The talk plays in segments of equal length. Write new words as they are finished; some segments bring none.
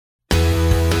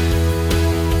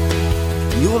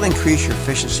will increase your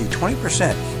efficiency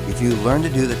 20% if you learn to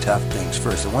do the tough things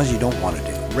first, the ones you don't want to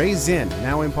do. Ray Zinn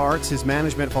now imparts his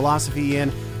management philosophy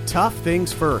in Tough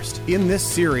Things First. In this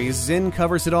series, Zinn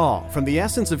covers it all, from the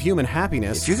essence of human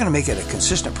happiness. If you're going to make it a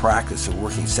consistent practice of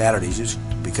working Saturdays just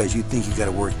because you think you've got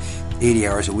to work 80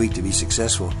 hours a week to be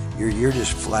successful, you're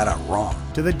just flat out wrong.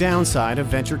 To the downside of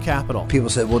venture capital. People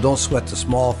said, well, don't sweat the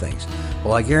small things.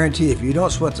 Well, I guarantee if you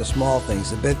don't sweat the small things,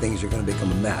 the big things are going to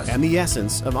become a mess. And the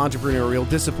essence of entrepreneurial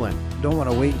discipline. Don't want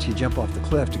to wait until you jump off the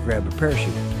cliff to grab a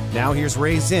parachute. Now here's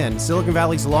Ray Zinn, Silicon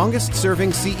Valley's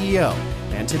longest-serving CEO,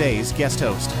 and today's guest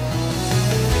host.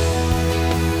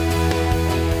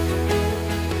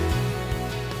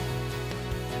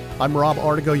 I'm Rob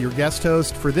Artigo, your guest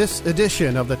host for this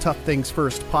edition of the Tough Things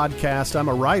First podcast. I'm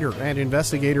a writer and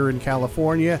investigator in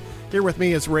California. Here with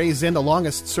me is Ray Zinn, the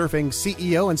longest-serving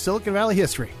CEO in Silicon Valley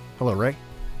history. Hello, Ray.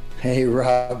 Hey,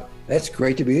 Rob. That's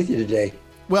great to be with you today.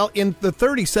 Well, in the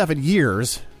 37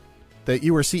 years that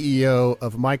you were CEO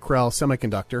of Micrel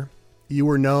Semiconductor, you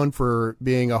were known for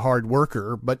being a hard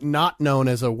worker, but not known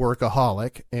as a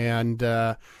workaholic. And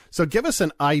so give us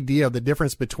an idea of the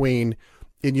difference between,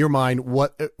 in your mind,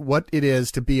 what it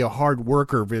is to be a hard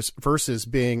worker versus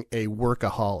being a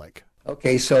workaholic.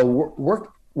 Okay, so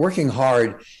working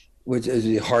hard, which is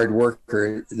a hard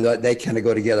worker, they kind of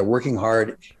go together. Working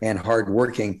hard and hard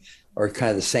working are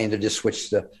kind of the same. They just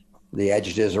switch the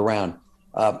adjectives around.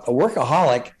 A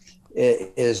workaholic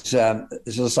is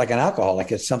just like an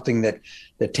alcoholic. It's something that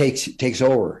takes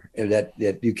over,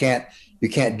 that you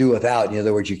can't do without. In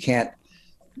other words, you can't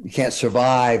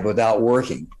survive without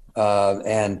working.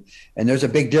 And there's a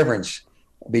big difference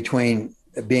between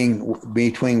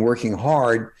working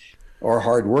hard or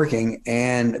hard working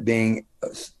and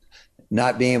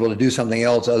not being able to do something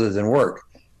else other than work,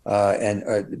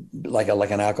 and like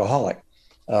an alcoholic.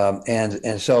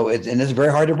 And so it's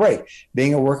very hard to break.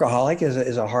 Being a workaholic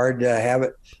is a hard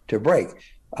habit to break,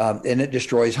 and it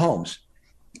destroys homes.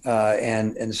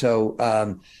 And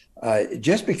so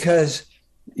just because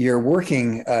you're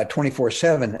working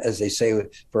 24/7, as they say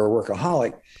for a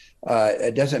workaholic,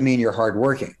 it doesn't mean you're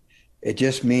hardworking. It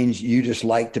just means you just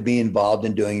like to be involved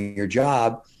in doing your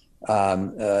job,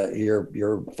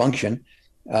 your function,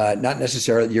 not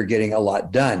necessarily that you're getting a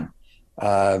lot done.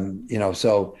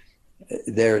 So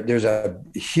there's a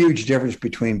huge difference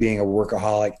between being a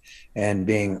workaholic and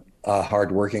being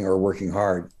hardworking or working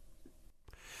hard.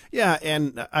 Yeah,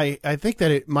 and I think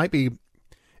that it might be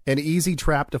an easy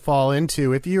trap to fall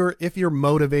into if you're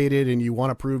motivated and you want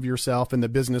to prove yourself in the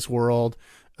business world,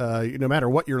 no matter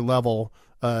what your level,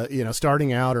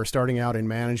 starting out in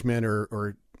management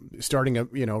or starting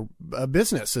a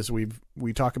business, as we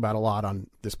talk about a lot on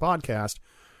this podcast,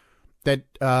 that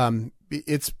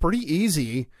it's pretty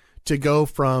easy to go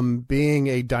from being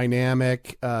a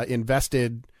dynamic,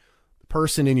 invested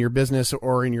person in your business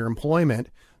or in your employment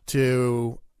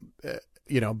to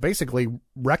basically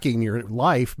wrecking your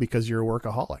life because you're a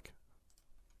workaholic.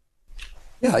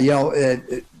 Yeah,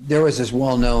 there was this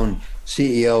well-known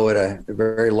CEO at a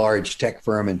very large tech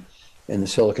firm in the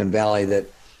Silicon Valley that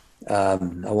I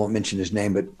won't mention his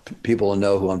name, but people will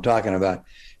know who I'm talking about.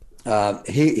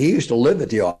 He used to live at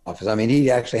the office. I mean,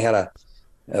 he actually had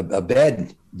a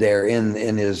bed there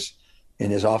in his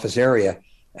office area,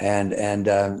 and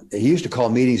he used to call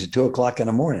meetings at 2:00 in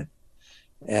the morning,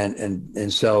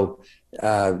 and so.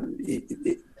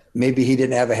 Maybe he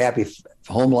didn't have a happy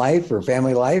home life or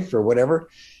family life or whatever,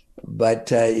 but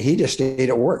he just stayed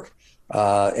at work,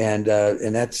 and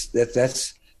that's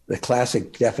the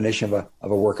classic definition of a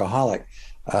workaholic.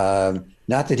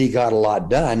 Not that he got a lot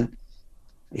done,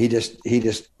 he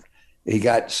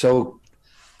got so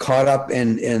caught up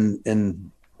in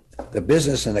the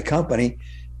business and the company,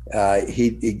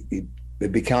 he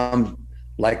become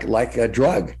like a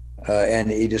drug, and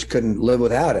he just couldn't live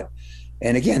without it.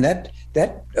 And again, that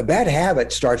a bad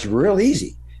habit starts real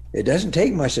easy. It doesn't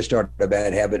take much to start a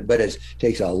bad habit, but it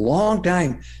takes a long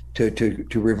time to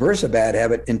reverse a bad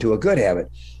habit into a good habit.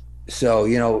 So,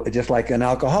 just like an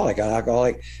alcoholic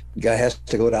guy has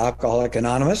to go to Alcoholics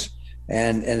Anonymous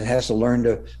and has to learn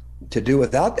to do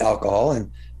without alcohol.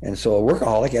 And so a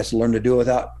workaholic has to learn to do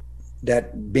without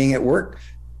that being at work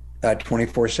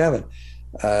 24/7.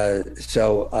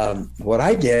 So what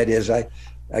I did is I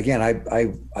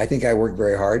think I worked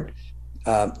very hard,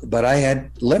 but I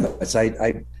had limits.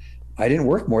 I didn't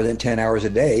work more than 10 hours a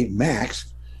day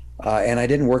max, and I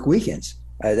didn't work weekends.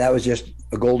 That was just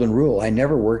a golden rule. I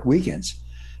never worked weekends.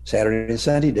 Saturday and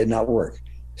Sunday did not work.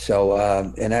 So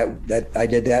and that I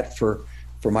did that for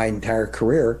my entire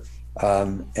career,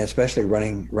 especially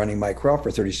running Micrel for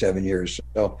 37 years.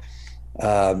 So,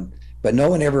 but no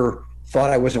one ever thought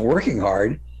I wasn't working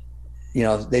hard.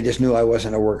 they just knew I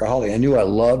wasn't a workaholic. They knew I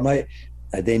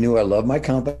loved my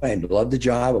company, I loved the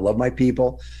job, I loved my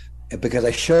people, because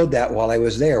I showed that while I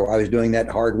was there. While I was doing that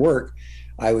hard work,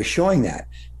 I was showing that.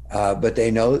 But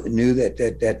they knew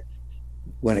that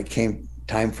when it came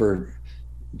time to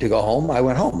go home, I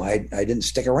went home. I didn't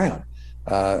stick around,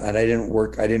 and I didn't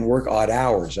work odd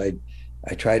hours. I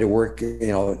tried to work,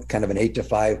 kind of an 8 to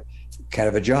 5 kind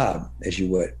of a job, as you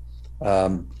would.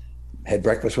 Had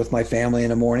breakfast with my family in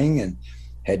the morning and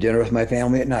had dinner with my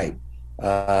family at night.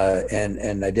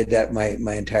 And I did that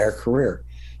my entire career.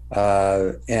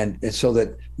 And so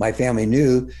that my family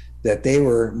knew that they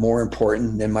were more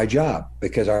important than my job,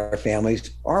 because our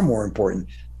families are more important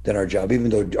than our job. Even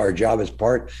though our job is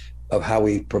part of how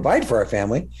we provide for our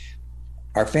family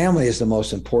is the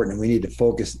most important. We need to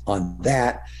focus on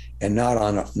that and not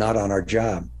on our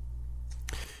job.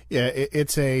 Yeah,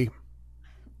 it's a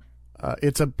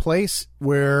place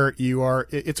where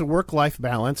it's a work-life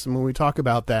balance. And when we talk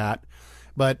about that,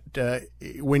 but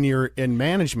when you're in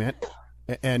management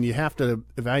and you have to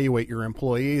evaluate your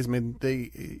employees, I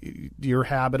mean, your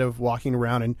habit of walking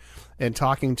around and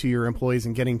talking to your employees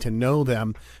and getting to know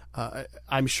them,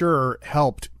 I'm sure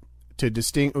helped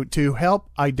to help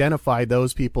identify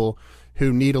those people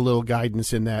who need a little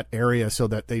guidance in that area, so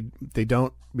that they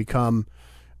don't become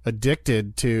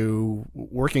addicted to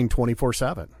working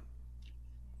 24/7.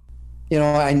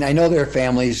 I know there are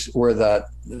families where the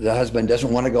husband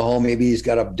doesn't want to go home. Maybe he's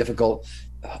got a difficult,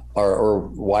 or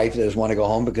wife that doesn't want to go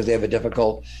home because they have a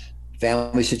difficult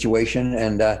family situation,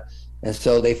 and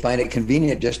so they find it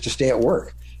convenient just to stay at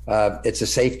work. It's a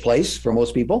safe place for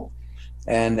most people,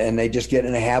 and they just get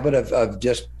in a habit of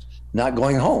just not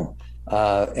going home.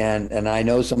 And I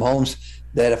know some homes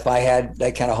that if I had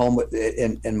that kind of home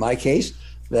in my case,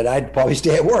 that I'd probably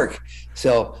stay at work.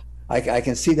 So I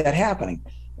can see that happening.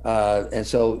 And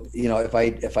so,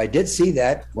 if I did see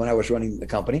that when I was running the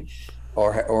company,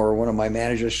 or one of my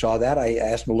managers saw that, I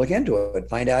asked them to look into it,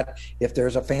 find out if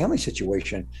there's a family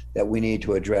situation that we need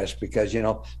to address. Because,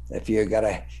 if you got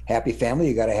a happy family,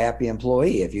 you got a happy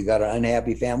employee. If you got an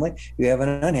unhappy family, you have an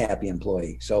unhappy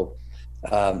employee. So,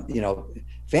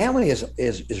 family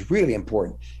is really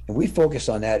important. And we focus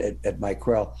on that at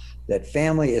Micrel, that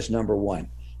family is number one.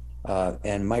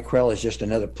 And Micrel is just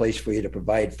another place for you to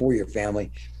provide for your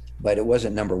family, but it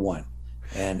wasn't number one.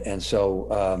 And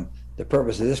so the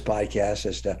purpose of this podcast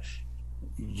is to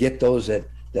get those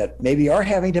that maybe are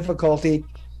having difficulty,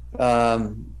 not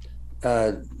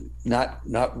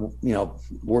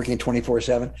working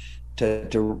 24/7,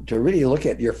 to really look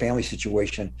at your family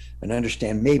situation and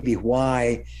understand maybe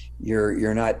why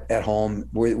you're not at home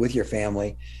with your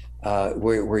family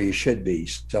where you should be.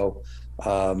 So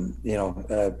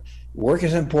work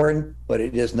is important, but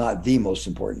it is not the most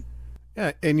important.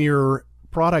 Yeah, and your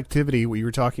productivity, what you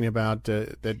were talking about,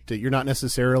 that you're not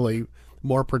necessarily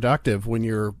more productive when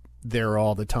you're there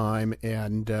all the time,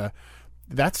 and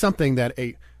that's something that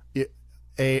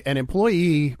an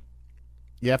employee,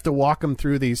 you have to walk them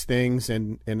through these things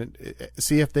and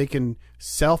see if they can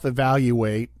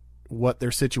self-evaluate what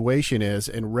their situation is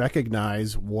and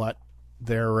recognize what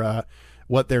they're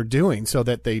doing, so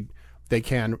that they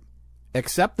can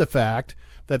accept the fact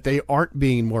that they aren't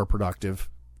being more productive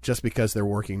just because they're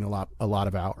working a lot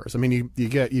of hours. I mean,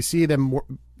 you see them,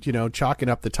 chalking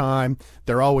up the time.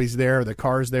 They're always there. The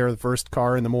car's there, the first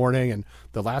car in the morning and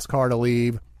the last car to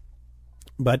leave.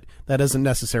 But that doesn't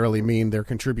necessarily mean they're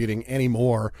contributing any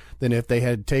more than if they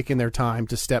had taken their time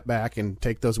to step back and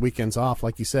take those weekends off,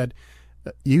 like you said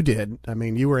you did. I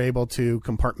mean, you were able to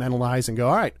compartmentalize and go,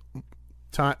 all right,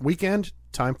 weekend,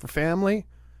 time for family.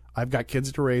 I've got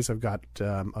kids to raise. I've got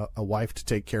a wife to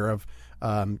take care of,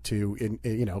 to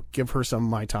give her some of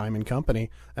my time and company,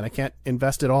 and I can't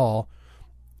invest it all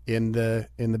in the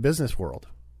business world.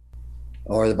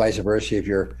 Or the vice versa.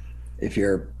 If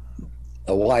you're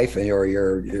a wife and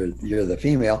you're the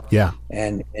female, yeah,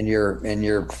 and your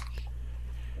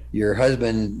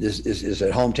husband is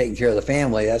at home taking care of the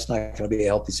family, that's not going to be a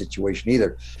healthy situation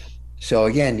either. So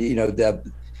again,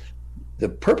 the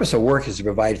purpose of work is to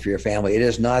provide for your family. It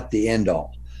is not the end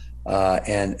all.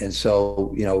 And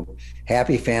so,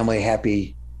 happy family,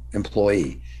 happy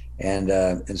employee.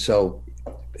 And so,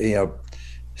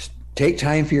 take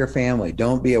time for your family.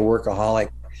 Don't be a workaholic.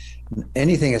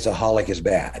 Anything that's a holic is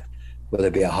bad, whether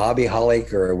it be a hobby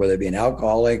holic or whether it be an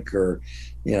alcoholic or,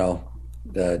 or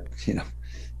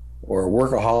a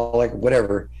workaholic,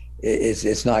 whatever.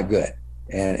 It's not good.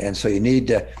 And so you need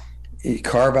to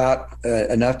carve out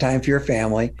enough time for your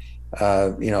family,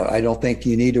 I don't think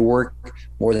you need to work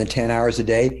more than 10 hours a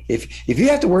day. If you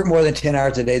have to work more than 10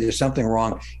 hours a day, there's something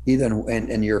wrong, either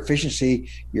in your efficiency,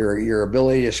 your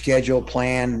ability to schedule,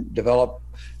 plan, develop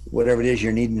whatever it is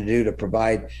you're needing to do to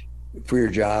provide for your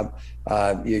job.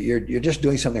 You're just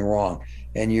doing something wrong.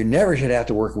 And you never should have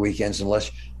to work weekends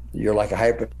unless you're like a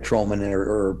highway patrolman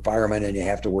or fireman and you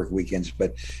have to work weekends.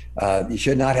 But you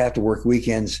should not have to work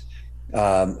weekends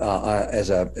as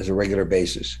a regular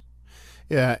basis.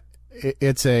 Yeah,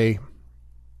 it's a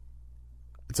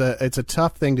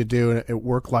tough thing to do, a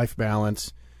work-life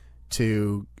balance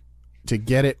to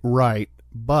get it right.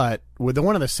 But with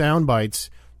one of the sound bites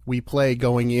we play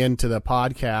going into the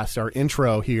podcast, our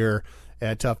intro here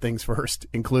at Tough Things First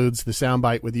includes the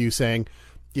soundbite with you saying,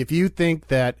 if you think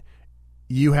that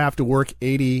you have to work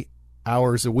 80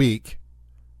 hours a week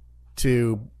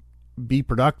to be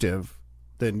productive,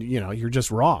 then you're just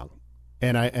wrong.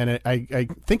 And I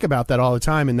think about that all the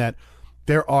time, in that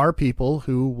there are people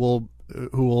who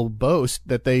will boast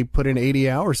that they put in 80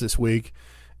 hours this week,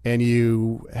 and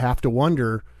you have to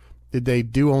wonder, did they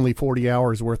do only 40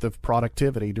 hours worth of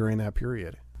productivity during that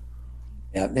period?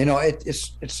 Yeah,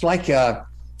 it's like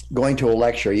going to a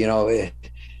lecture. You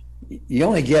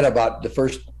only get about the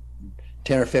first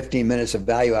 10 or 15 minutes of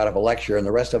value out of a lecture, and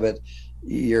the rest of it,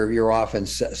 you're off in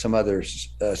some other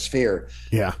sphere.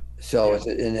 Yeah. So,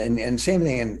 and same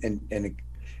thing in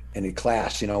a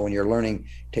class. When you're learning,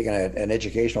 taking an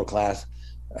educational class,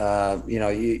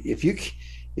 if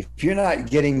you're not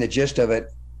getting the gist of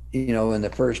it, in the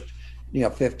first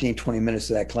 15, 20 minutes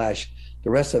of that class, the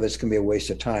rest of it's going to be a waste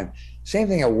of time. Same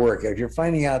thing at work. If you're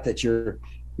finding out that you're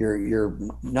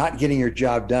not getting your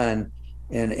job done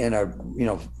in a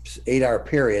 8-hour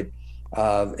period,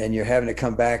 and you're having to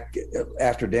come back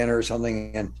after dinner or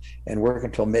something and work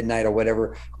until midnight or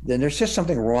whatever, then there's just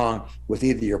something wrong with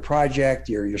either your project,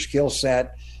 your skill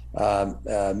set.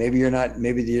 Maybe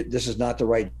this is not the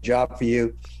right job for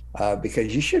you,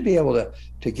 because you should be able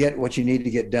to get what you need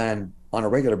to get done on a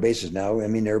regular basis now. I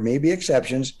mean, there may be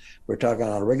exceptions. We're talking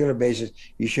on a regular basis.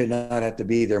 You should not have to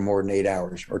be there more than 8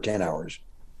 hours or 10 hours.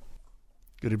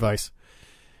 Good advice.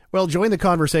 Well, join the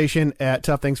conversation at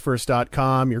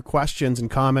toughthingsfirst.com. Your questions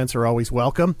and comments are always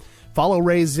welcome. Follow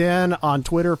Ray Zinn on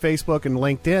Twitter, Facebook, and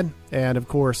LinkedIn. And, of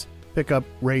course, pick up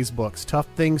Ray's books, Tough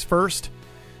Things First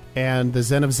and The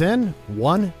Zen of Zen,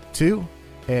 1, 2,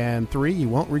 and 3. You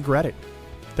won't regret it.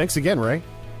 Thanks again, Ray.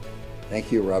 Thank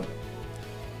you, Rob.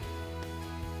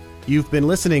 You've been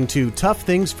listening to Tough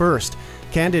Things First,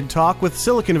 candid talk with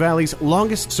Silicon Valley's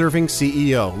longest-serving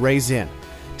CEO, Ray Zinn.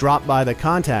 Drop by the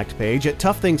contact page at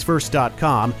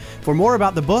toughthingsfirst.com for more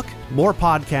about the book, more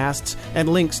podcasts, and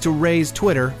links to Ray's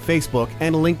Twitter, Facebook,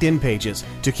 and LinkedIn pages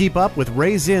to keep up with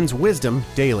Ray Zinn's wisdom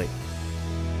daily.